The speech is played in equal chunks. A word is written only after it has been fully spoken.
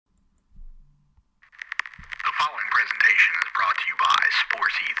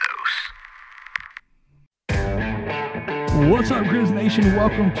What's up, Grizz Nation?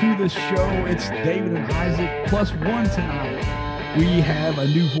 Welcome to the show. It's David and Isaac plus one tonight. We have a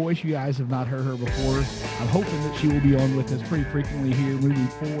new voice. You guys have not heard her before. I'm hoping that she will be on with us pretty frequently here moving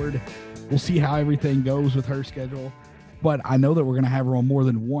forward. We'll see how everything goes with her schedule, but I know that we're going to have her on more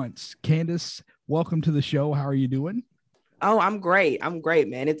than once. Candace, welcome to the show. How are you doing? Oh, I'm great,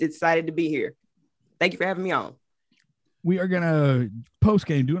 man. It's excited to be here. Thank you for having me on. We are going to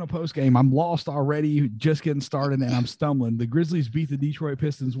doing a post game. I'm lost already, just getting started, and I'm stumbling. The Grizzlies beat the Detroit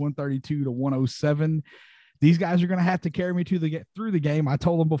Pistons 132-107. These guys are going to have to carry me through the game. I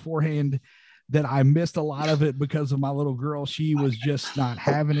told them beforehand that I missed a lot of it because of my little girl. She was just not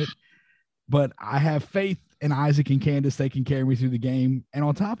having it. But I have faith in Isaac and Candace. They can carry me through the game. And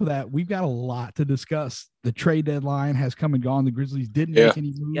on top of that, we've got a lot to discuss. The trade deadline has come and gone. The Grizzlies didn't make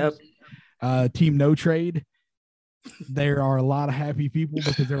any moves. Team no trade. There are a lot of happy people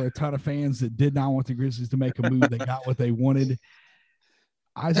because there were a ton of fans that did not want the Grizzlies to make a move. They got what they wanted.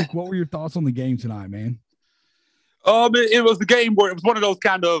 Isaac, what were your thoughts on the game tonight, man? It was the game where it was one of those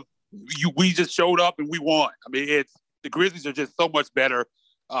kind of we just showed up and we won. I mean, the Grizzlies are just so much better.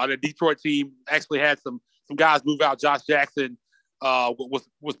 The Detroit team actually had some guys move out. Josh Jackson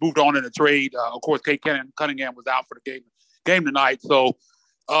was moved on in a trade. Of course, Kate Cunningham was out for the game tonight. So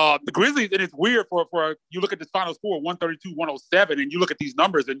the Grizzlies, and it's weird for you look at this final score 132-107, and you look at these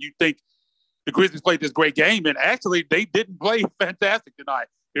numbers and you think the Grizzlies played this great game, and actually they didn't play fantastic tonight.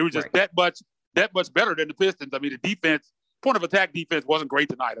 They were just that much better than the Pistons. I mean, the defense, point of attack defense wasn't great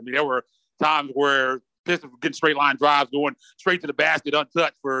tonight. I mean, there were times where Pistons were getting straight line drives, going straight to the basket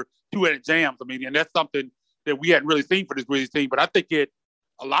untouched for two-headed jams. I mean, and that's something that we hadn't really seen for this Grizzlies team. But I think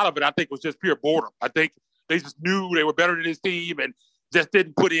a lot of it was just pure boredom. I think they just knew they were better than this team and just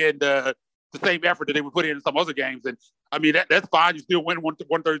didn't put in the same effort that they would put in some other games. And I mean, that's fine. You still win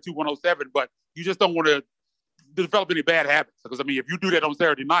 132-107, but you just don't want to develop any bad habits. Because I mean, if you do that on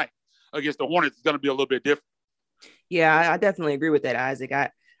Saturday night against the Hornets, it's going to be a little bit different. Yeah, I definitely agree with that, Isaac.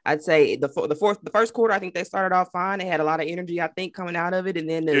 I'd say the first quarter, I think they started off fine. They had a lot of energy, I think, coming out of it. And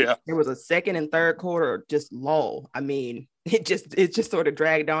then there was a second and third quarter just lull. I mean, it just sort of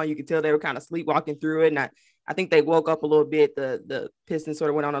dragged on. You could tell they were kind of sleepwalking through it. And I think they woke up a little bit. The Pistons sort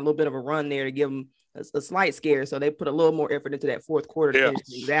of went on a little bit of a run there to give them a slight scare. So they put a little more effort into that fourth quarter to finish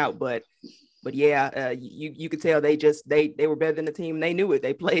things out. But yeah, you could tell they were better than the team. They knew it.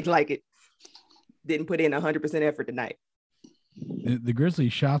 They played like it. Didn't put in 100% effort tonight. The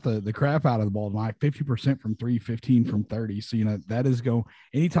Grizzlies shot the crap out of the ball tonight, 50% from 3, 15 from 30. So, that is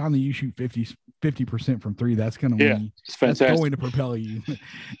anytime that you shoot 50% from 3, that's going to that's going to propel you.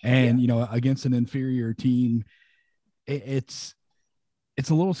 And, against an inferior team, it's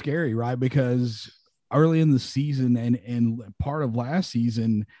a little scary, right? Because early in the season and part of last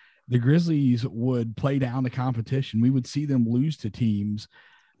season, the Grizzlies would play down the competition. We would see them lose to teams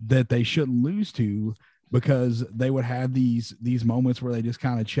that they shouldn't lose to, because they would have these moments where they just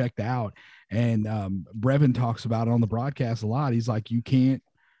kind of checked out. And Brevin talks about it on the broadcast a lot. He's like, you can't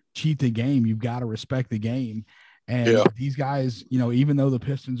cheat the game. You've got to respect the game. And these guys, even though the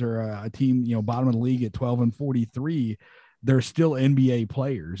Pistons are a team, bottom of the league at 12-43, they're still NBA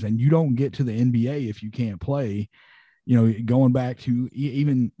players. And you don't get to the NBA if you can't play. Going back to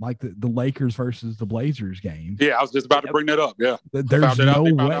even like the Lakers versus the Blazers game. Yeah, I was just about to bring that up. Yeah. There's no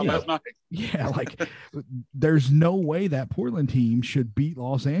way. Yeah, like there's no way that Portland team should beat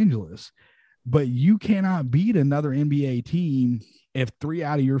Los Angeles. But you cannot beat another NBA team if 3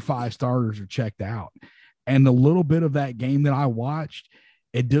 out of your 5 starters are checked out. And the little bit of that game that I watched,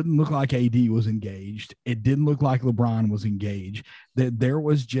 it didn't look like AD was engaged. It didn't look like LeBron was engaged. That there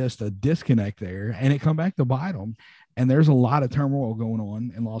was just a disconnect there, and it come back to bite them. And there's a lot of turmoil going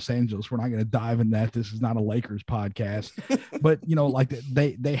on in Los Angeles. We're not going to dive in that. This is not a Lakers podcast, but like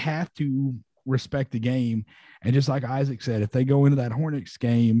they have to respect the game. And just like Isaac said, if they go into that Hornets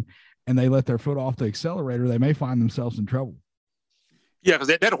game and they let their foot off the accelerator, they may find themselves in trouble. Yeah, because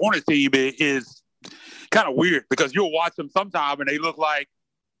that Hornets team is kind of weird, because you'll watch them sometime and they look like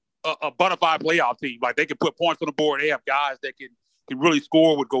a bona fide playoff team. Like they can put points on the board. They have guys that can really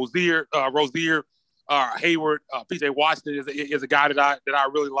score with Rozier, Hayward, PJ Washington is a guy that I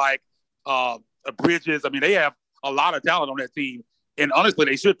really like. Bridges. I mean, they have a lot of talent on that team, and honestly,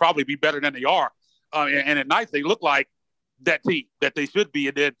 they should probably be better than they are. And at nights they look like that team that they should be,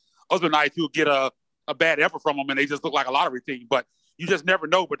 and then other nights you'll get a bad effort from them, and they just look like a lottery team. But you just never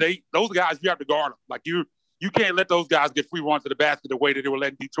know. But those guys, you have to guard them. Like you can't let those guys get free runs to the basket the way that they were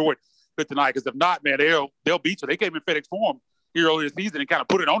letting Detroit fit tonight. Because if not, man, they'll beat you. They came in FedEx Forum here earlier this season and kind of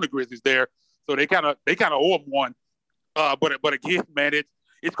put it on the Grizzlies there. So they kind of owe them one. But again, man,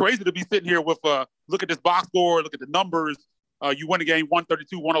 it's crazy to be sitting here with look at this box score, look at the numbers, You win the game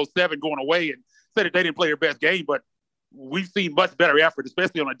 132-107 going away and said that they didn't play their best game, but we've seen much better effort,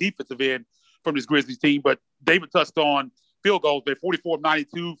 especially on the defensive end from this Grizzlies team. But David touched on field goals. They're 44 of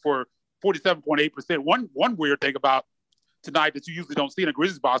 92 for 47.8%. One weird thing about tonight that you usually don't see in a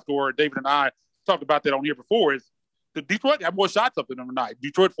Grizzlies box score, David and I talked about that on here before, is the Detroit had more shots up than them tonight.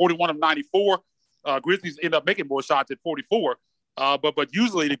 Detroit 41 of 94. Grizzlies end up making more shots at 44. But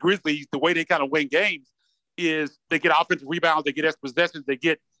usually the Grizzlies, the way they kind of win games is they get offensive rebounds, they get extra possessions, they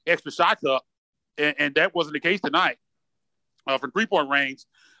get extra shots up, and that wasn't the case tonight. From three-point range,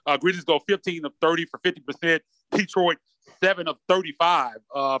 Grizzlies go 15 of 30 for 50%. Detroit 7 of 35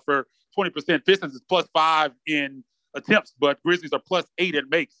 for 20%. Pistons is +5 in attempts, but Grizzlies are +8 in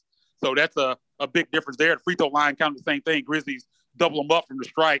makes. So that's a big difference there. The free throw line kind of the same thing. Grizzlies double them up from the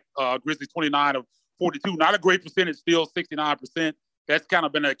strike. Grizzlies 29 of 42. Not a great percentage, still 69%. That's kind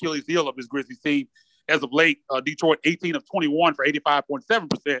of been an Achilles heel of this Grizzlies team as of late. Detroit 18 of 21 for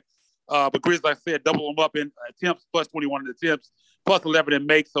 85.7%. But Grizzlies, like I said, double them up in attempts, +21 in attempts, +11 in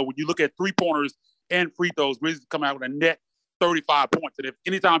makes. So when you look at three-pointers and free throws, Grizzlies come out with a net 35 points. And if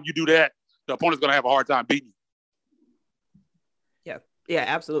anytime you do that, the opponent's going to have a hard time beating you. Yeah,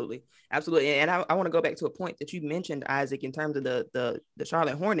 absolutely. Absolutely. And I want to go back to a point that you mentioned, Isaac, in terms of the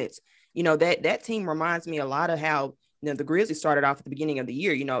Charlotte Hornets. You know, that team reminds me a lot of how, you know, the Grizzlies started off at the beginning of the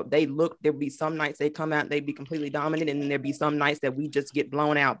year. You know, there'd be some nights they come out and they'd be completely dominant, and then there'd be some nights that we just get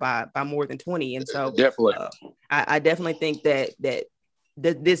blown out by more than 20. And so definitely, I definitely think that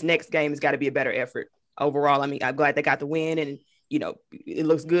this next game has got to be a better effort overall. I mean, I'm glad they got the win, and, you know, it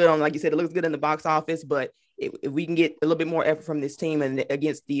looks good on, like you said, it looks good in the box office, but if we can get a little bit more effort from this team and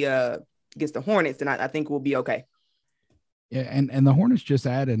against the Hornets, then I think we'll be okay. Yeah, and the Hornets just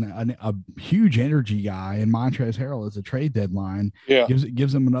added a huge energy guy in Montrezl Harrell as a trade deadline. Yeah,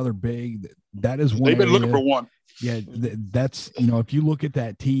 gives them another big. That is one. They've been looking for one. Yeah, that's, you know, if you look at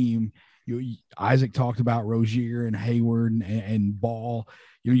that team, Isaac talked about Rozier and Hayward and Ball.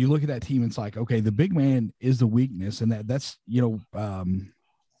 You know, you look at that team, and it's like, okay, the big man is the weakness, and that's, you know,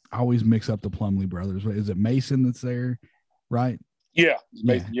 I always mix up the Plumlee brothers. Is it Mason that's there, right? Yeah,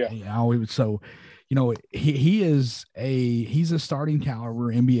 Mason. Yeah. So, you know, he's a starting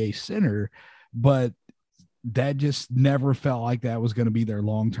caliber NBA center, but that just never felt like that was going to be their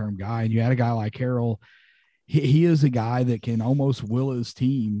long-term guy. And you had a guy like Harrell. He is a guy that can almost will his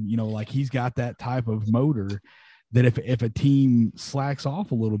team. You know, like he's got that type of motor that if a team slacks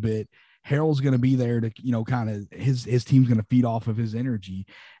off a little bit, Harrell's going to be there to, you know, kind of his team's going to feed off of his energy.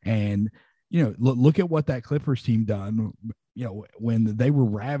 And, you know, look at what that Clippers team done, you know, when they were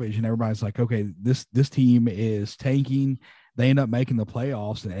ravaged and everybody's like, okay, this team is tanking. They end up making the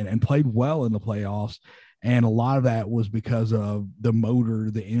playoffs and played well in the playoffs. And a lot of that was because of the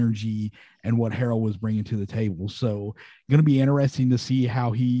motor, the energy, and what Harrell was bringing to the table. So going to be interesting to see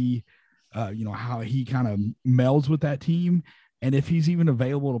how he, you know, how he kind of melds with that team. And if he's even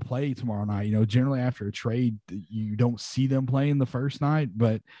available to play tomorrow night. You know, generally after a trade, you don't see them playing the first night,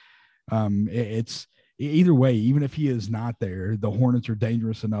 but it's either way, even if he is not there, the Hornets are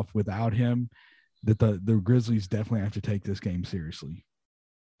dangerous enough without him that the Grizzlies definitely have to take this game seriously.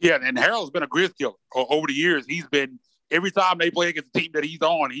 Yeah, and Harold's been a Grizz killer over the years. He's been, every time they play against the team that he's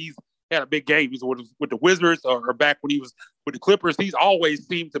on, he's had a big game. He's with the Wizards or back when he was with the Clippers. He's always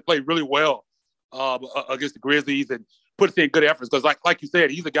seemed to play really well against the Grizzlies and puts in good efforts. Because like you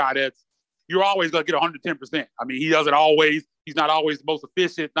said, he's a guy that's, you're always going to get 110%. I mean, he's not always the most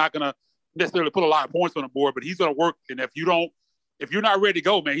efficient, not going to necessarily put a lot of points on the board, but he's going to work. And if you're not ready to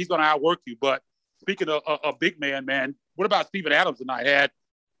go, man, he's going to outwork you. But speaking of a big man, what about Steven Adams tonight?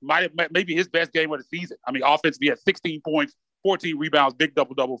 Maybe his best game of the season. I mean, offensively, he had 16 points, 14 rebounds, big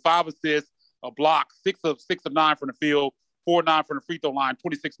double-double, 5 assists, a block, 6 of 9 from the field, 4 of 9 from the free throw line,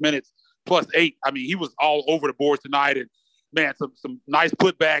 26 minutes, +8. I mean, he was all over the boards tonight. And, man, some nice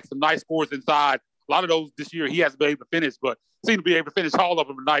putbacks, some nice scores inside. A lot of those this year he hasn't been able to finish, but seemed to be able to finish all of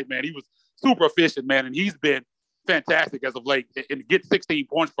them tonight, man. He was super efficient, man, and he's been fantastic as of late. And to get 16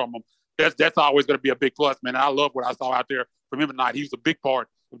 points from him, that's always going to be a big plus, man. And I love what I saw out there from him tonight. He was a big part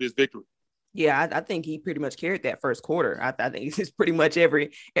of this victory. Yeah, I think he pretty much carried that first quarter. I think it's pretty much every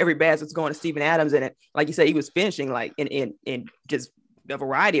basket's going to Steven Adams, and like you said, he was finishing like in just a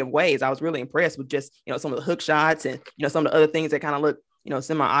variety of ways. I was really impressed with just, you know, some of the hook shots and, you know, some of the other things that kind of look, you know,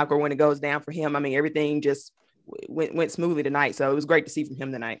 semi-awkward when it goes down for him. I mean, everything just went smoothly tonight. So it was great to see from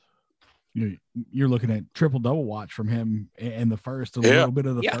him tonight. You're looking at triple-double watch from him in the first, little bit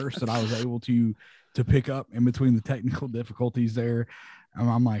of the first that I was able to pick up in between the technical difficulties there.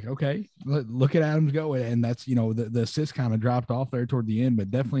 I'm like, okay, look at Adams go. And that's, the assist kind of dropped off there toward the end,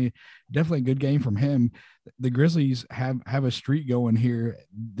 but definitely a good game from him. The Grizzlies have a streak going here.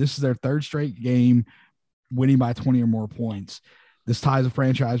 This is their third straight game winning by 20 or more points. This ties a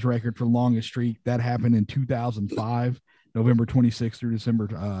franchise record for the longest streak. That happened in 2005, November 26th through December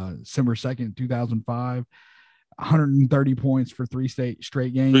 2nd, 2005. 130 points for three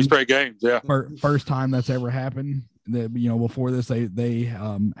straight games. 3 straight games, yeah. First time that's ever happened. Before this, they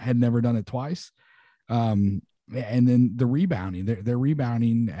had never done it twice. And then the rebounding, they're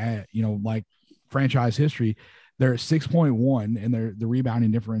rebounding at, like franchise history. They're at 6.1 and the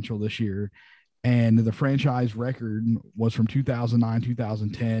rebounding differential this year. And the franchise record was from 2009,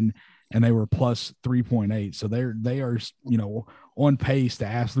 2010, and they were plus 3.8. So they are, on pace to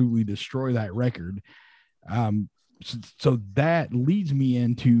absolutely destroy that record. So that leads me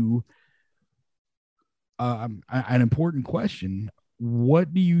into an important question.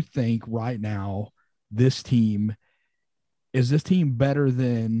 What do you think right now? Is this team better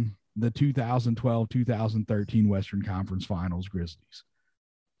than the 2012-2013 Western Conference Finals Grizzlies?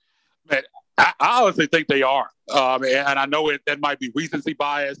 Man, I honestly think they are. And I know that might be recency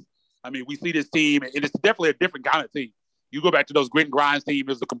bias. I mean, we see this team, and it's definitely a different kind of team. You go back to those grit and grind teams,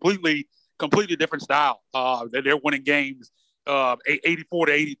 it's a completely different style. They're winning games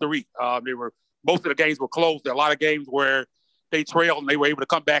 84-83. Most of the games were close. There are a lot of games where they trailed and they were able to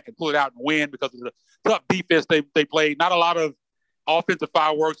come back and pull it out and win because of the tough defense they played. Not a lot of offensive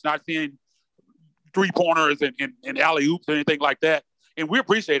fireworks, not seeing three-pointers and alley-oops or anything like that. And we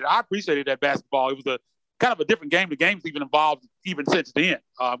appreciate it. I appreciated that basketball. It was a kind of a different game. The game's even evolved even since then.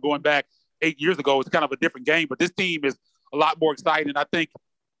 Going back 8 years ago, it's kind of a different game. But this team is a lot more exciting. And I think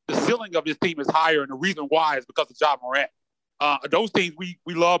the ceiling of this team is higher, and the reason why is because of Ja Morant. Those teams, we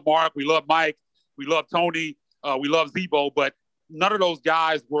love Mark, we love Mike, we love Tony, we love Zebo, but none of those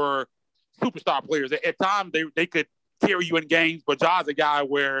guys were superstar players. At times, they could carry you in games, but Ja's a guy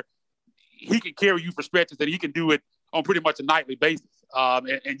where he can carry you for stretches, and he can do it on pretty much a nightly basis.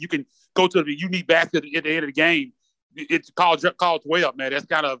 And you can go to the unique basket at the end of the game. It's called way up, man. That's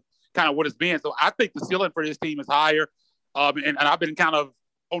kind of what it's been. So I think the ceiling for this team is higher. And I've been kind of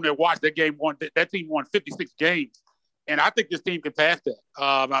on their watch. That team won 56 games, and I think this team can pass that.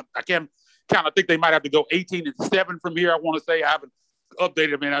 I can kind of think they might have to go 18-7 from here. I want to say I haven't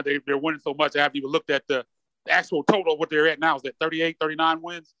updated them, and they're winning so much. I haven't even looked at the actual total of what they're at now. Is that 38, 39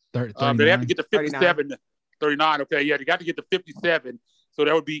 wins? 30, they have to get to 57, 39. Okay, yeah, they got to get to 57. So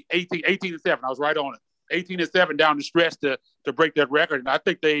that would be 18-7. I was right on it. 18-7 down the stretch to break that record, and I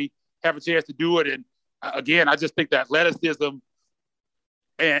think they have a chance to do it. And again, I just think that athleticism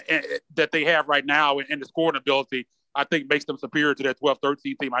and that they have right now and the scoring ability, I think makes them superior to that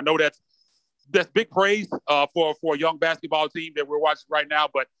 12-13 team. I know that's big praise for a young basketball team that we're watching right now.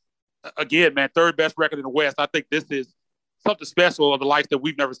 But again, man, third best record in the West. I think this is something special of the likes that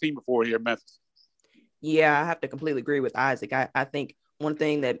we've never seen before here in Memphis. Yeah, I have to completely agree with Isaac. I think one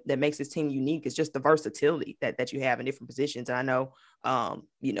thing that makes this team unique is just the versatility that you have in different positions. And I know,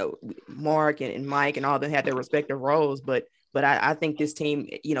 Mark and Mike and all them had their respective roles, but I think this team,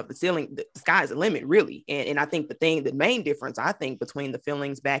 the ceiling, the sky's the limit, really. And I think the main difference, I think, between the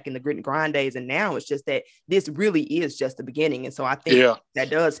feelings back in the grit and grind days and now is just that this really is just the beginning. And so I think that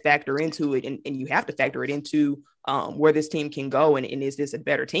does factor into it. And you have to factor it into where this team can go. And is this a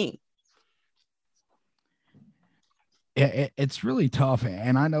better team? It's really tough.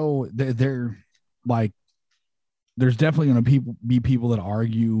 And I know they're like, there's definitely going to be people that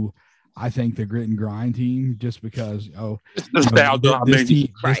argue, I think, the grit and grind team, just because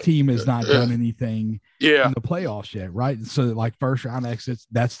this team has not done anything in the playoffs yet, right? So like first round exits,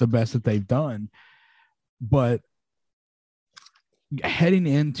 that's the best that they've done. But heading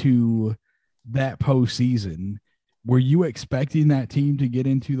into that postseason, were you expecting that team to get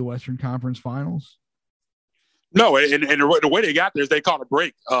into the Western Conference Finals? No, and the way they got there is they caught a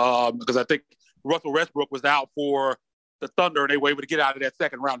break because I think Russell Westbrook was out for the Thunder, and they were able to get out of that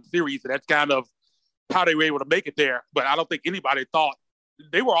second round series. And that's kind of how they were able to make it there. But I don't think anybody thought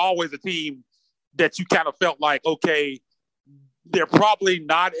they were always a team that you kind of felt like, okay, they're probably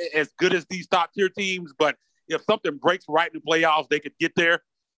not as good as these top tier teams, but if something breaks right in the playoffs, they could get there.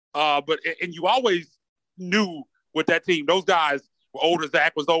 But you always knew with that team, those guys were older.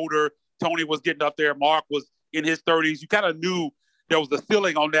 Zach was older. Tony was getting up there. Mark was in his 30s. You kind of knew there was a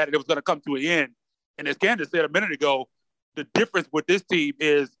ceiling on that and it was going to come to an end. And as Candace said a minute ago, the difference with this team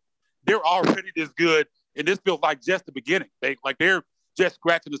is they're already this good, and this feels like just the beginning. They're just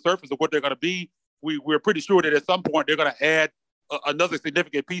scratching the surface of what they're going to be. We're pretty sure that at some point they're going to add another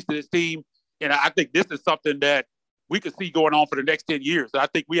significant piece to this team, and I think this is something that we could see going on for the next 10 years. I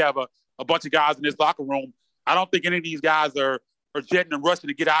think we have a bunch of guys in this locker room. I don't think any of these guys are jetting and rushing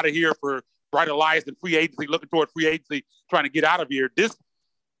to get out of here for brighter lights and free agency, looking toward free agency, trying to get out of here.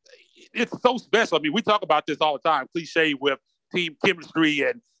 It's so special. I mean, we talk about this all the time, cliche with team chemistry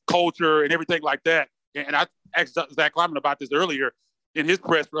and culture and everything like that. And I asked Zach Kleiman about this earlier in his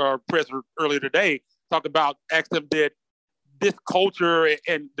presser earlier today, asked him that this culture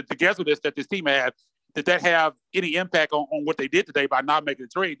and the togetherness that this team had, did that have any impact on what they did today by not making a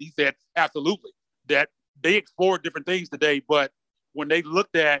trade? He said, absolutely. That they explored different things today, but when they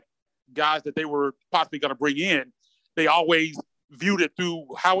looked at guys that they were possibly going to bring in, they always viewed it through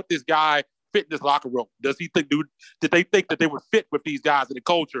how would this guy fit in this locker room? Did they think that they would fit with these guys in the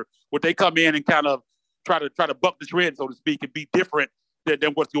culture? Would they come in and kind of try to buck the trend, so to speak, and be different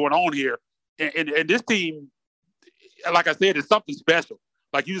than what's going on here? And this team, like I said, is something special.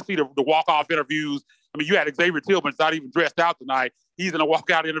 Like you see the walk-off interviews. I mean, you had Xavier Tillman's not even dressed out tonight. He's in a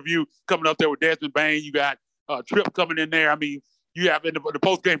walk-out interview coming up there with Desmond Bain. You got Tripp coming in there. I mean, you have in the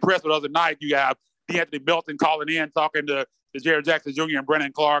post-game presser the other night, you have DeAnthony Melton calling in, talking to Jared Jackson Jr. and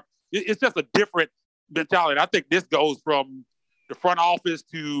Brennan Clark. It's just a different mentality. I think this goes from the front office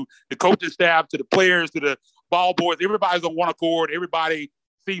to the coaching staff to the players to the ball boys. Everybody's on one accord. Everybody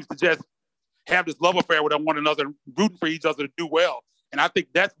seems to just have this love affair with one another, rooting for each other to do well. And I think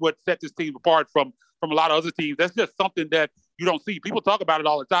that's what sets this team apart from a lot of other teams. That's just something that you don't see. People talk about it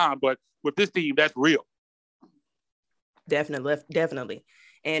all the time, but with this team, that's real. Definitely.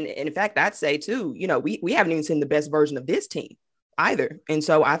 And in fact, I'd say too, we haven't even seen the best version of this team either. And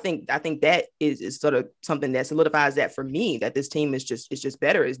so I think that is sort of something that solidifies that for me, that this team is just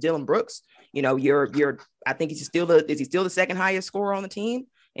better. Is Dillon Brooks. I think is he still the second highest scorer on the team,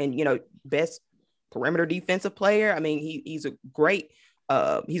 and best perimeter defensive player. I mean, he's a great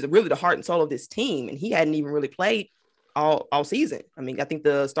he's really the heart and soul of this team, and he hadn't even really played all season. I mean, I think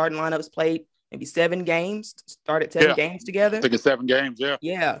the starting lineups played maybe 7 games, started 7 games together. I think it's 7 games, yeah.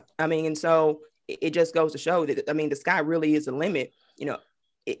 Yeah. I mean, and so it just goes to show that, I mean, the sky really is the limit.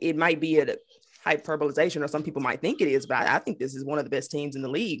 It might be a hyperbolization, or some people might think it is, but I think this is one of the best teams in the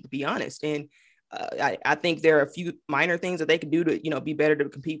league, to be honest. And I think there are a few minor things that they could do to, be better to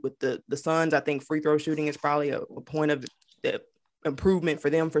compete with the Suns. I think free throw shooting is probably a point of the improvement for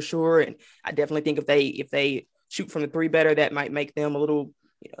them for sure. And I definitely think if they shoot from the 3 better, that might make them a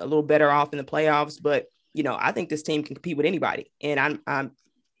little better off in the playoffs. But, I think this team can compete with anybody. And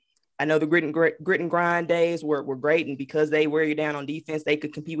I know the grit and grind days were great. And because they wear you down on defense, they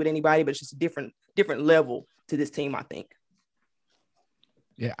could compete with anybody, but it's just a different level to this team, I think.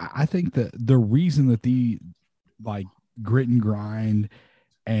 Yeah, I think that the reason that the grit and grind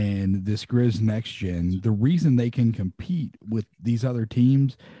and this Grizz next gen, the reason they can compete with these other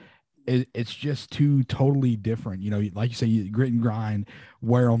teams, it's just 2 totally different. Like you say, grit and grind,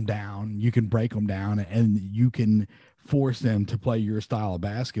 wear them down, you can break them down, and you can force them to play your style of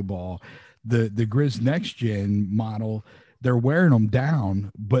basketball. The Grizz next gen model, they're wearing them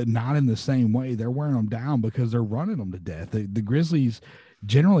down, but not in the same way. They're wearing them down because they're running them to death. The Grizzlies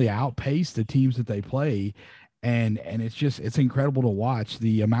generally outpace the teams that they play, and it's incredible to watch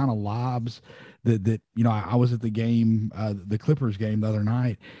the amount of lobs that I was at the game, the Clippers game the other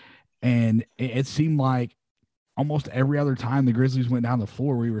night, and it seemed like almost every other time the Grizzlies went down the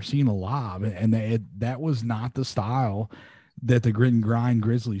floor, we were seeing a lob, and that was not the style that the grit and grind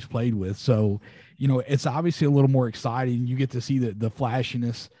Grizzlies played with. So, it's obviously a little more exciting. You get to see the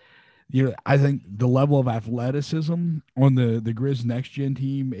flashiness. I think the level of athleticism on the Grizz next gen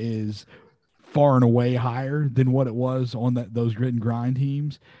team is far and away higher than what it was on those grit and grind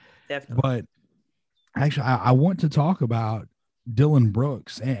teams. Definitely. But actually, I want to talk about Dillon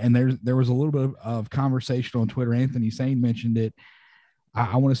Brooks, and there was a little bit of conversation on Twitter. Anthony Sane mentioned it.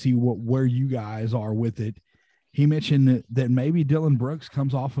 I want to see where you guys are with it. He mentioned that maybe Dillon Brooks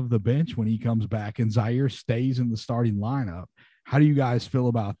comes off of the bench when he comes back, and Zaire stays in the starting lineup. How do you guys feel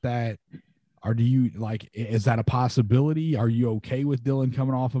about that? Or do you is that a possibility? Are you okay with Dillon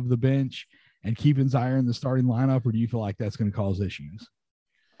coming off of the bench and keeping Zaire in the starting lineup, or do you feel like that's going to cause issues?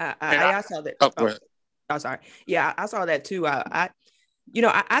 I saw that. Go ahead. Oh, sorry. Yeah, I saw that too. I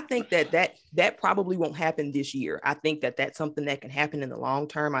think that probably won't happen this year. I think that's something that can happen in the long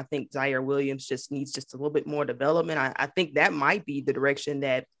term. I think Zaire Williams just needs a little bit more development. I think that might be the direction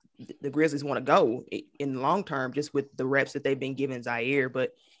that the Grizzlies want to go in the long term, just with the reps that they've been giving Zaire.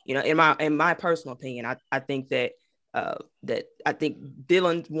 But in my personal opinion, I think that I think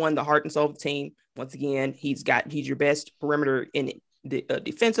Dillon won the heart and soul of the team. Once again, he's your best perimeter in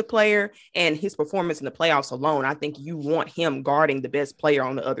defensive player, and his performance in the playoffs alone. I think you want him guarding the best player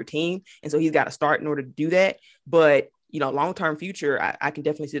on the other team. And so he's got to start in order to do that. But, long-term future, I can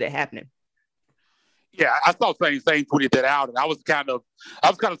definitely see that happening. Yeah, I saw Sane tweeted that out, and I was kind of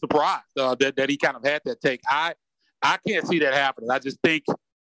surprised that he kind of had that take. I can't see that happening. I just think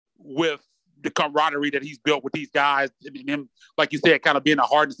with the camaraderie that he's built with these guys, and him, like you said, kind of being the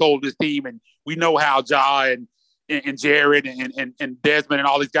heart and soul of this team, and we know how Ja and Jared and Desmond and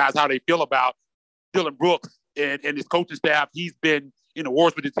all these guys, how they feel about Dylan Brooks and his coaching staff. He's been in the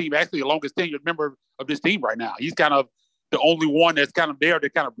wars with the team, actually the longest tenured member of this team right now. He's kind of the only one that's kind of there to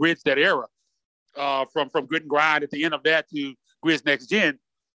kind of bridge that era. From Grit and Grind at the end of that to Grizz Next Gen.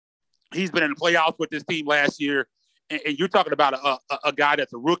 He's been in the playoffs with this team last year, and you're talking about a guy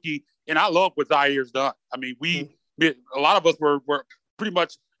that's a rookie, and I love what Zaire's done. I mean, a lot of us were pretty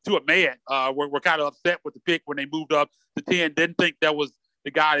much to a man. We're kind of upset with the pick when they moved up to 10, didn't think that was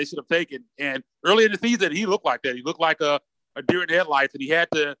the guy they should have taken. And early in the season, he looked like that. He looked like a deer in the headlights, and he had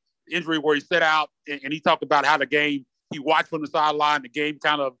the injury where he set out, and he talked about how the game, he watched from the sideline, the game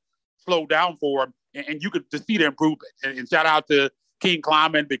kind of slowed down for him, and you could just see the improvement. And shout out to King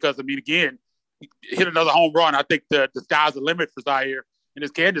Kleiman, because, I mean, again, he hit another home run. I think the sky's the limit for Zaire. And as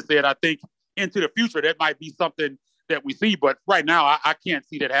Candace said, I think into the future, that might be something that we see. But right now, I can't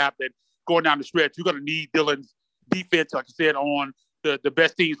see that happening. Going down the stretch, you're going to need Dylan's defense, like you said, on the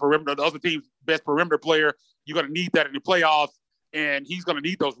best team's perimeter, the other team's best perimeter player. You're going to need that in the playoffs, and he's going to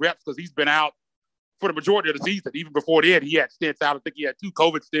need those reps because he's been out for the majority of the season. Even before then, he had stints out. I think he had 2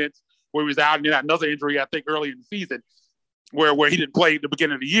 COVID stints where he was out, and then another injury, I think, early in the season where he didn't play at the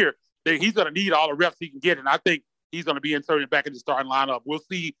beginning of the year. He's going to need all the reps he can get, and I think he's going to be inserted back in the starting lineup. We'll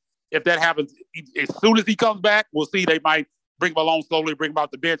see if that happens. As soon as he comes back, we'll see. They might bring him along slowly, bring him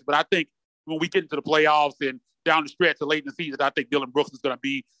off the bench. But I think when we get into the playoffs and down the stretch and late in the season, I think Dylan Brooks is going to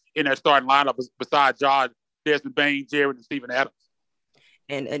be in that starting lineup besides John, Desmond Bain, Jared, and Steven Adams.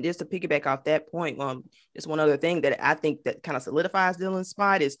 And just to piggyback off that point, just one other thing that I think that kind of solidifies Dylan's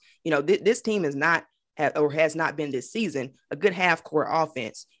spot is, this team is not or has not been this season a good half-court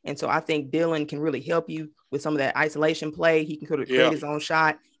offense. And so I think Dylan can really help you with some of that isolation play. He can create his own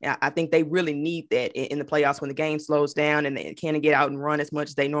shot. And I think they really need that in the playoffs when the game slows down and they can't get out and run as much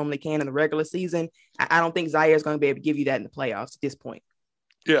as they normally can in the regular season. I don't think Zaire is going to be able to give you that in the playoffs at this point.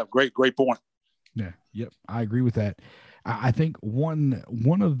 Yeah, great point. Yeah, yep, I agree with that. I think one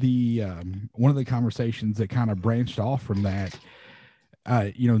of the conversations that kind of branched off from that,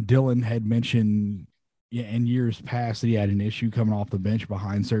 Dylan had mentioned in years past that he had an issue coming off the bench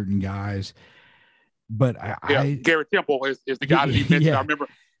behind certain guys, but Garrett Temple is the guy that he mentioned. Yeah. I remember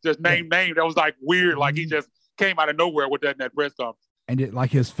just name that was like weird, like he just came out of nowhere with that in that press conference. And it,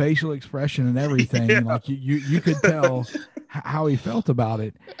 like his facial expression and everything, like you could tell how he felt about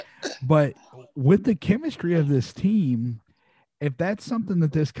it. But with the chemistry of this team, if that's something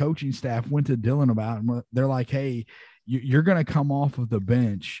that this coaching staff went to Dylan about, and they're like, hey, you're going to come off of the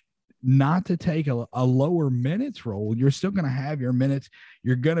bench, not to take a lower minutes role. You're still going to have your minutes.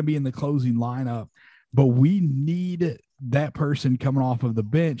 You're going to be in the closing lineup, but we need that person coming off of the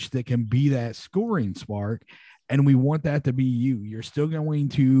bench that can be that scoring spark. And we want that to be you. You're still going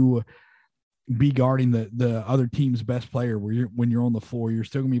to be guarding the other team's best player when you're on the floor. You're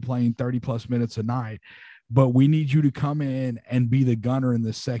still going to be playing 30-plus minutes a night, but we need you to come in and be the gunner in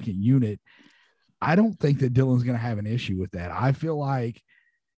the second unit. I don't think that Dylan's going to have an issue with that. I feel like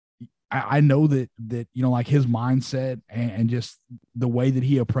I know that like his mindset and just the way that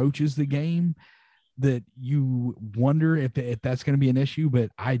he approaches the game, that you wonder if that's going to be an issue.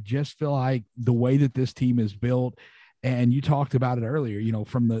 But I just feel like the way that this team is built, and you talked about it earlier,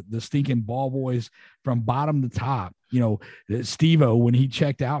 from the stinking ball boys from bottom to top, Steve-O, when he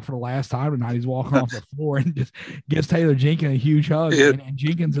checked out for the last time tonight, he's walking off the floor and just gives Taylor Jenkins a huge hug, and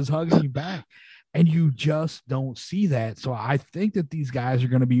Jenkins is hugging him back. And you just don't see that. So I think that these guys are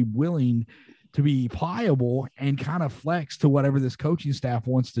going to be willing to be pliable and kind of flex to whatever this coaching staff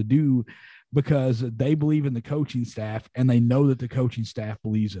wants to do, because they believe in the coaching staff and they know that the coaching staff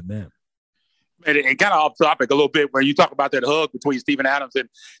believes in them. And kind of off topic a little bit, when you talk about that hug between Steven Adams and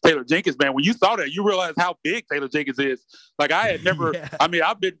Taylor Jenkins, man, when you saw that, you realize how big Taylor Jenkins is. Like, I had never,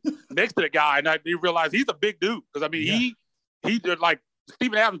 I've been next to the guy and I didn't realize he's a big dude. Because, he did, like,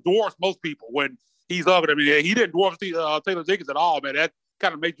 Steven Adams dwarfs most people when he's hugging him. He didn't dwarf Taylor Jenkins at all, man. That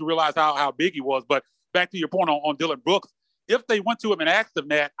kind of made you realize how big he was. But back to your point on Dylan Brooks, if they went to him and asked him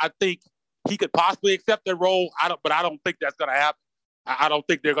that, I think he could possibly accept that role. But I don't think that's going to happen. I don't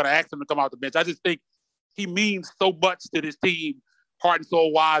think they're going to ask him to come out the bench. I just think he means so much to this team, heart and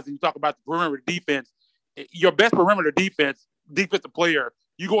soul wise. And you talk about the perimeter defense. Your best perimeter defense defensive player,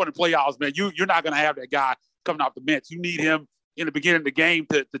 you go into playoffs, man, you're not going to have that guy coming off the bench. You need him in the beginning of the game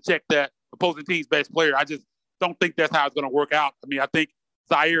to check that opposing team's best player. I just don't think that's how it's going to work out. I mean, I think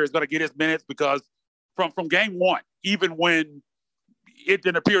Zaire is going to get his minutes because from game one, even when it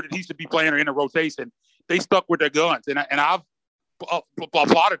didn't appear that he should be playing or in a rotation, they stuck with their guns. And I've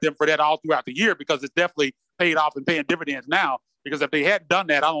applauded them for that all throughout the year because it's definitely paid off and paying dividends now. Because if they hadn't done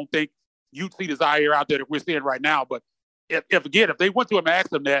that, I don't think you'd see the Zaire out there that we're seeing right now. But if they went to him and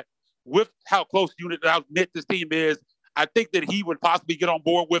asked him that, with how close how knit this team is, I think that he would possibly get on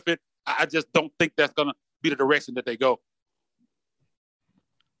board with it. I just don't think that's going to be the direction that they go.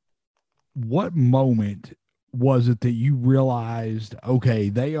 What moment was it that you realized, okay,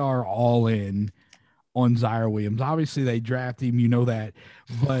 they are all in on Zaire Williams? Obviously, they draft him, you know that.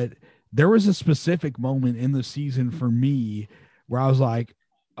 But there was a specific moment in the season for me where I was like,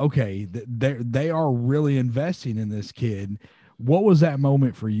 okay, they are really investing in this kid. What was that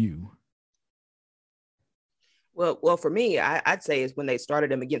moment for you? Well, for me, I'd say is when they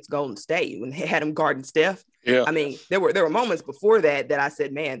started him against Golden State, when they had him guarding Steph. Yeah. I mean, there were moments before that I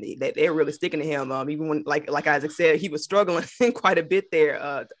said, man, they're really sticking to him. Even when, like Isaac said, he was struggling quite a bit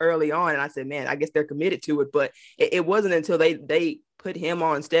there early on. And I said, man, I guess they're committed to it. But it wasn't until they put him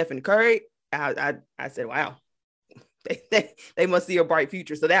on Steph and Curry, I said, wow, they must see a bright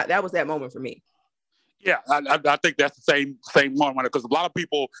future. So that was that moment for me. Yeah, I think that's the same moment because a lot of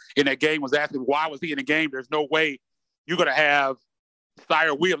people in that game was asking, why was he in the game? There's no way you're going to have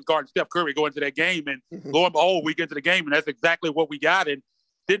Zaire Williams guarding Steph Curry go into that game. And lo and behold, we get into the game, and that's exactly what we got. And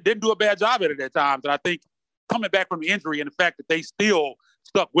didn't do a bad job at that time. And I think coming back from injury and the fact that they still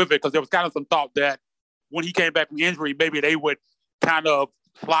stuck with it, because there was kind of some thought that when he came back from injury, maybe they would kind of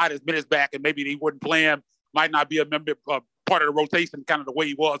slide his minutes back and maybe they wouldn't play him, might not be a member part of the rotation, kind of the way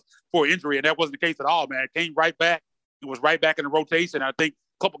he was for injury. And that wasn't the case at all, man. It came right back. It was right back in the rotation. I think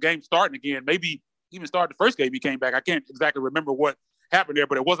a couple games starting again, maybe even started the first game he came back. I can't exactly remember what happened there,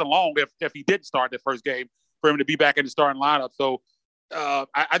 but it wasn't long if he didn't start that first game for him to be back in the starting lineup. So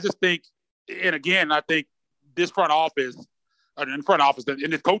I just think, and again, I think this front office and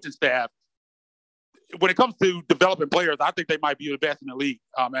this coaching staff, when it comes to developing players, I think they might be the best in the league.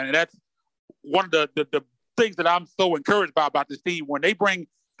 And that's one of the things that I'm so encouraged by about this team. When they bring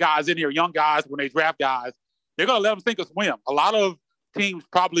guys in here, young guys, when they draft guys, they're going to let them sink or swim. A lot of teams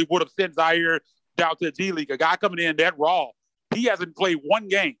probably would have sent Zaire down to the G League. A guy coming in that raw, he hasn't played one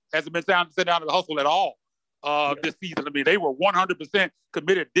game, hasn't been sent down to the hustle at all this season. I mean, they were 100%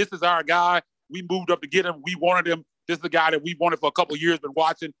 committed. This is our guy. We moved up to get him. We wanted him. This is the guy that we wanted for a couple of years, been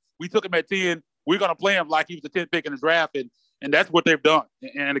watching. We took him at 10. We're going to play him like he was the 10th pick in the draft, and that's what they've done.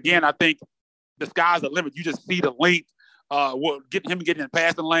 And again, I think the sky's the limit. You just see the length, getting in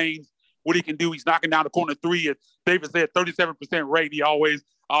passing lanes, what he can do. He's knocking down the corner three. As David said, 37% rate. He always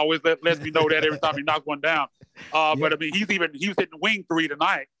lets me know that every time he knocks one down. But I mean, he was hitting wing three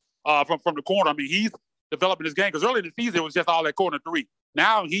tonight from the corner. I mean, he's developing his game because early in the season it was just all that corner three.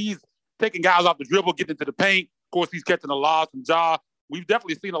 Now he's taking guys off the dribble, getting into the paint. Of course, he's catching the loss and jaw. We've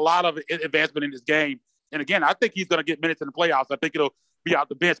definitely seen a lot of advancement in this game. And again, I think he's going to get minutes in the playoffs. I think it'll be out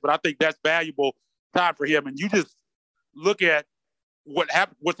the bench, but I think that's valuable time for him. And you just look at what's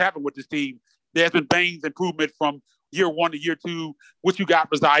happened with this team. There's been Bane's improvement from year one to year two, what you got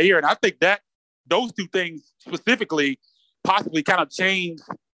for Zaire. And I think that those two things specifically possibly kind of changed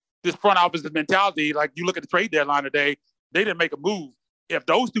this front office's mentality. Like you look at the trade deadline today, they didn't make a move. If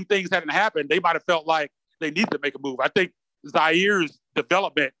those two things hadn't happened, they might have felt like they needed to make a move. I think Zaire's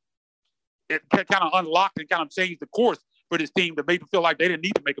development, it kind of unlocked and kind of changed the course for this team to make them feel like they didn't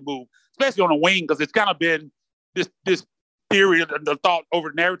need to make a move, especially on a wing, because it's kind of been this theory and the thought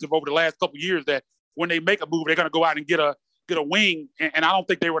over narrative over the last couple of years that when they make a move, they're going to go out and get a wing, and I don't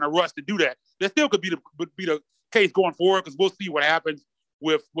think they were in a rush to do that. That still could be the case going forward because we'll see what happens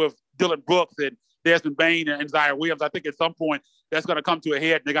with Dylan Brooks and Desmond Bane and Zaire Williams. I think at some point that's going to come to a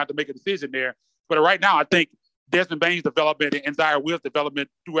head and they got to make a decision there. But right now, I think Desmond Bane's development and Zaire Williams' development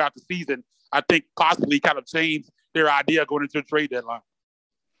throughout the season, I think possibly kind of changed their idea going into the trade deadline.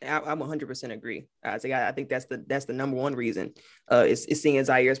 I 100% agree. I think that's the number one reason is seeing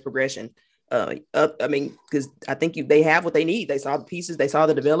Zaire's progression. I mean, because I think they have what they need. They saw the pieces, they saw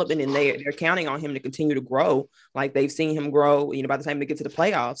the development, and they're counting on him to continue to grow. Like they've seen him grow. By the time they get to the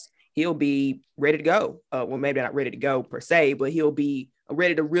playoffs, he'll be ready to go. Well, maybe not ready to go per se, but he'll be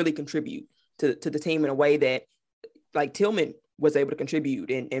ready to really contribute to the team in a way that, like Tillman was able to contribute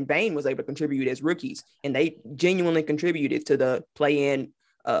and Bane was able to contribute as rookies, and they genuinely contributed to the play-in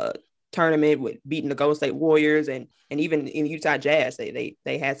tournament with beating the Golden State Warriors and even in Utah Jazz, they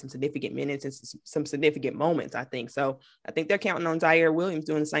had some significant minutes and some significant moments, I think. So I think they're counting on Zaire Williams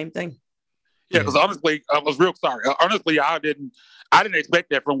doing the same thing. Yeah, because honestly, I was real sorry. Honestly, I didn't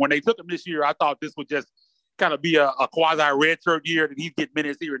expect that from when they took him this year. I thought this would just kind of be a quasi redshirt year that he'd get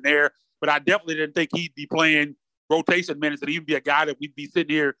minutes here and there. But I definitely didn't think he'd be playing rotation minutes and he'd be a guy that we'd be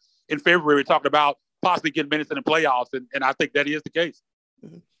sitting here in February talking about possibly getting minutes in the playoffs. And I think that is the case.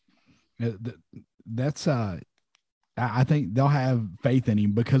 That's I think they'll have faith in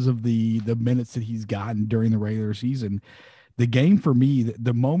him because of the minutes that he's gotten during the regular season. The game for me,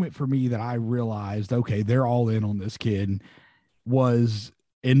 the moment for me that I realized, okay, they're all in on this kid was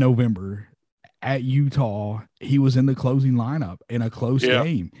in November at Utah. He was in the closing lineup in a close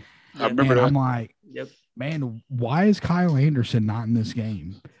game. I remember that. I'm like, man, why is Kyle Anderson not in this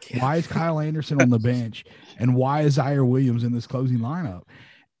game? Why is Kyle Anderson on the bench? And why is Zaire Williams in this closing lineup?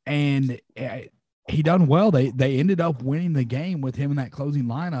 And he done well. They ended up winning the game with him in that closing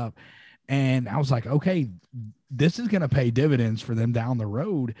lineup. And I was like, okay, this is going to pay dividends for them down the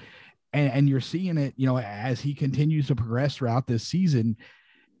road. And you're seeing it, as he continues to progress throughout this season.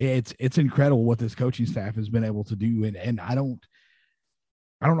 It's incredible what this coaching staff has been able to do. And I don't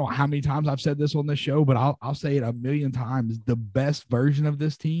know how many times I've said this on this show, but I'll say it a million times. The best version of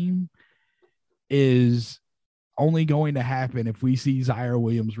this team is only going to happen if we see Zaire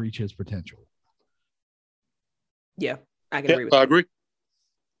Williams reach his potential. Yeah, I can agree with that. I agree.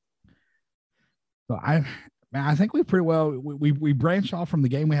 So I think we pretty well we branched off from the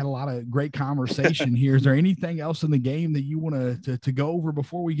game. We had a lot of great conversation here. Is there anything else in the game that you want to go over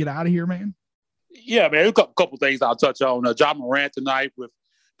before we get out of here, man? Yeah, man. A couple things I'll touch on. John Morant tonight with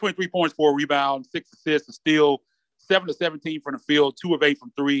 23 points, 4 rebounds, 6 assists, a steal, 7 of 17 from the field, 2 of 8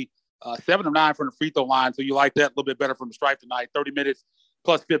 from 3, 7 of 9 from the free throw line. So you like that a little bit better from the stripe tonight. 30 minutes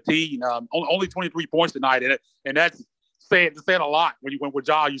plus 15, only 23 points tonight, and that's saying a lot when you went with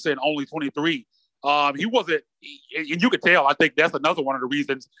Ja. You're saying only 23. He wasn't, and you could tell. I think that's another one of the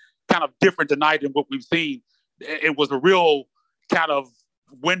reasons, kind of different tonight than what we've seen. It was a real kind of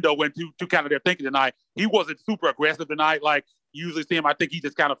window into kind of their thinking tonight. He wasn't super aggressive tonight, like you usually see him. I think he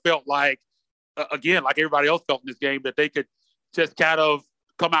just kind of felt like, again, like everybody else felt in this game, that they could just kind of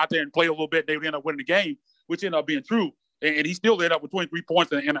come out there and play a little bit. They would end up winning the game, which ended up being true. And he still ended up with 23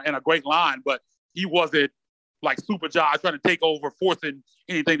 points and a great line, but he wasn't like super Josh trying to take over, forcing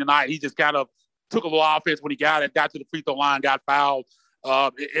anything tonight. He just kind of took a little offense when he got it, got to the free throw line, got fouled.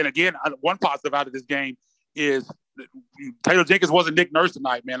 And again, one positive out of this game is Taylor Jenkins wasn't Nick Nurse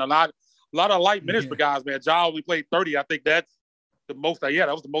tonight, man. A lot of light minutes for guys, man. Ja only played 30. I think that's the most. That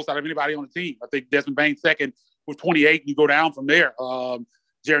was the most out of anybody on the team. I think Desmond Bain second with 28. You go down from there.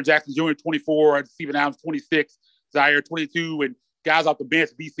 Jaren Jackson Jr. 24, Steven Adams 26, Zaire 22, and guys off the bench.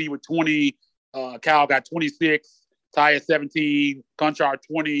 BC with 20. Cal got 26. Ty at 17. Conchar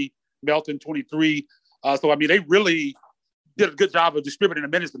 20. Melton 23. So I mean, they really did a good job of distributing the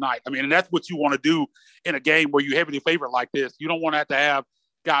minutes tonight. I mean, and that's what you want to do in a game where you heavily favorite like this. You don't want to have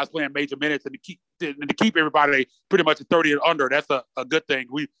guys playing major minutes and to keep everybody pretty much at 30 and under. That's a good thing.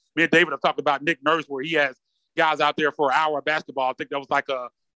 Me and David have talked about Nick Nurse, where he has guys out there for an hour of basketball. I think that was like a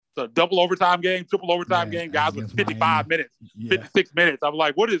double overtime game, triple overtime game. Guys with 55 minutes, 56 minutes. I'm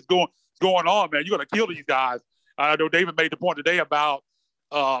like, what is going on, man? You're going to kill these guys. I know David made the point today about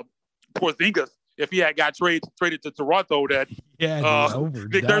Porzingis. If he had got traded to Toronto, that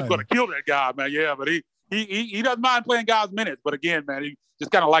Nick Nurse going to kill that guy, man. Yeah, but he doesn't mind playing guys minutes. But again, man, he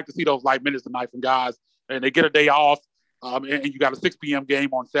just kind of like to see those light minutes tonight from guys, and they get a day off. And you got a 6 p.m.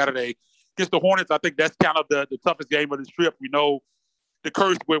 game on Saturday against the Hornets. I think that's kind of the toughest game of this trip. We know the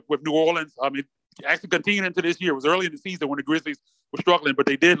curse with New Orleans. I mean, actually continuing into this year. It was early in the season when the Grizzlies were struggling, but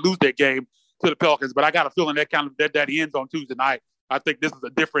they did lose that game to the Pelicans. But I got a feeling that ends on Tuesday night. I think this is a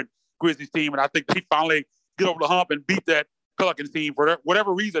different Grizzlies team, and I think they finally get over the hump and beat that Pelicans team. For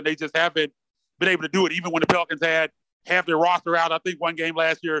whatever reason, they just haven't been able to do it, even when the Pelicans had half their roster out. I think one game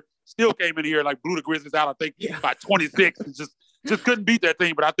last year still came in here, like blew the Grizzlies out, I think, by 26. And just couldn't beat that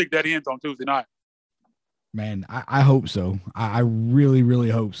team, but I think that ends on Tuesday night. Man, I hope so. I really, really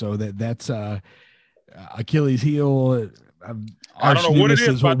hope so. That's Achilles heel. I don't know what it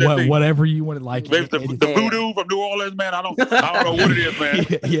is about that thing. Whatever you want to like. The voodoo from New Orleans, man. I don't know what it is, man.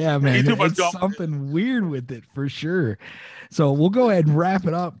 Yeah, man. It's something weird with it for sure. So we'll go ahead and wrap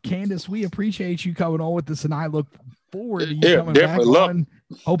it up. Candace, we appreciate you coming on with us, and I look forward to you coming back on.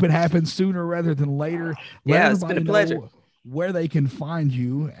 Hope it happens sooner rather than later. It's been a pleasure. where they can find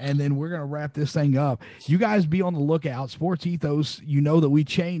you, and then we're going to wrap this thing up. You guys be on the lookout. Sports Ethos, you know that we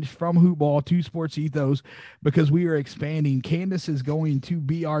changed from Hoopball to Sports Ethos because we are expanding. Candace is going to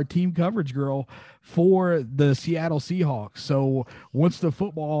be our team coverage girl for the Seattle Seahawks. So once the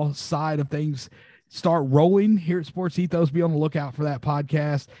football side of things start rolling here at Sports Ethos, be on the lookout for that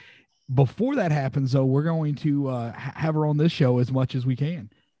podcast. Before that happens, though, we're going to have her on this show as much as we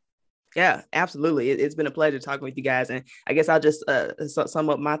can. Yeah, absolutely. It's been a pleasure talking with you guys. And I guess I'll just sum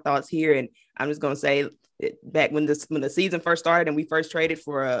up my thoughts here. And I'm just going to say back when the season first started and we first traded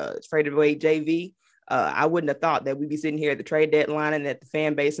away JV, I wouldn't have thought that we'd be sitting here at the trade deadline and that the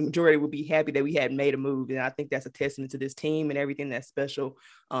fan base, the majority would be happy that we had made a move. And I think that's a testament to this team and everything that's special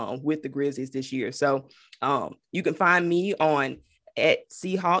with the Grizzlies this year. So you can find me on at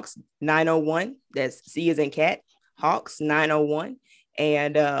Seahawks 901. That's C as in cat, Hawks 901.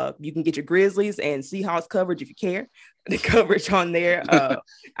 And you can get your Grizzlies and Seahawks coverage if you care. The coverage on there.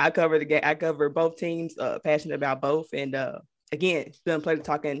 I cover both teams, passionate about both. And again, it's been a pleasure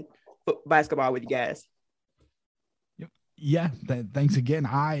talking basketball with you guys. Yeah, thanks again.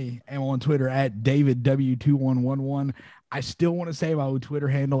 I am on Twitter at DavidW2111. I still want to say my own Twitter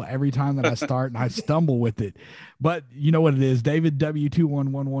handle every time that I start and I stumble with it. But you know what it is,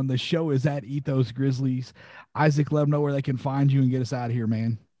 DavidW2111. The show is at Ethos Grizzlies. Isaac, let them know where they can find you and get us out of here,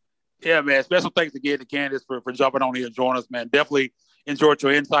 man. Yeah, man. Special thanks again to Candace for jumping on here and joining us, man. Definitely enjoyed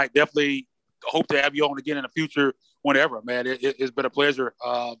your insight. Definitely hope to have you on again in the future, whenever, man. It's been a pleasure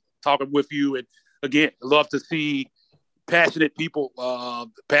talking with you. And again, love to see passionate people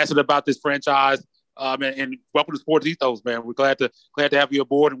passionate about this franchise. And welcome to Sports Ethos, man. We're glad to have you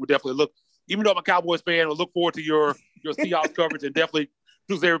aboard, and we definitely even though I'm a Cowboys fan, we'll look forward to your Seahawks coverage, and definitely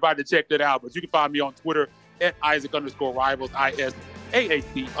choose everybody to check that out. But you can find me on Twitter at Isaac_Rivals,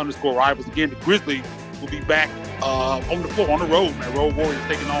 ISAAC_Rivals. Again, the Grizzlies will be back on the floor, on the road, man. Road Warriors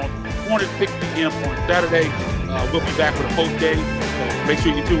taking on 6 p.m. on Saturday. We'll be back for the post game, so make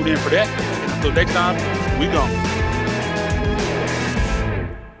sure you tune in for that. And until next time, we gone.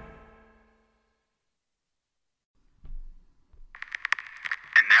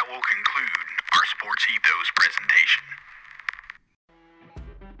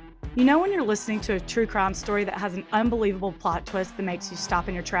 You know when you're listening to a true crime story that has an unbelievable plot twist that makes you stop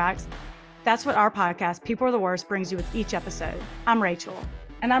in your tracks? That's what our podcast, People Are the Worst, brings you with each episode. I'm Rachel.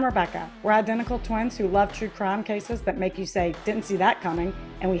 And I'm Rebecca. We're identical twins who love true crime cases that make you say, didn't see that coming,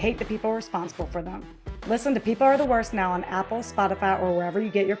 and we hate the people responsible for them. Listen to People Are the Worst now on Apple, Spotify, or wherever you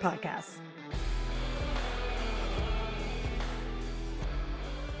get your podcasts.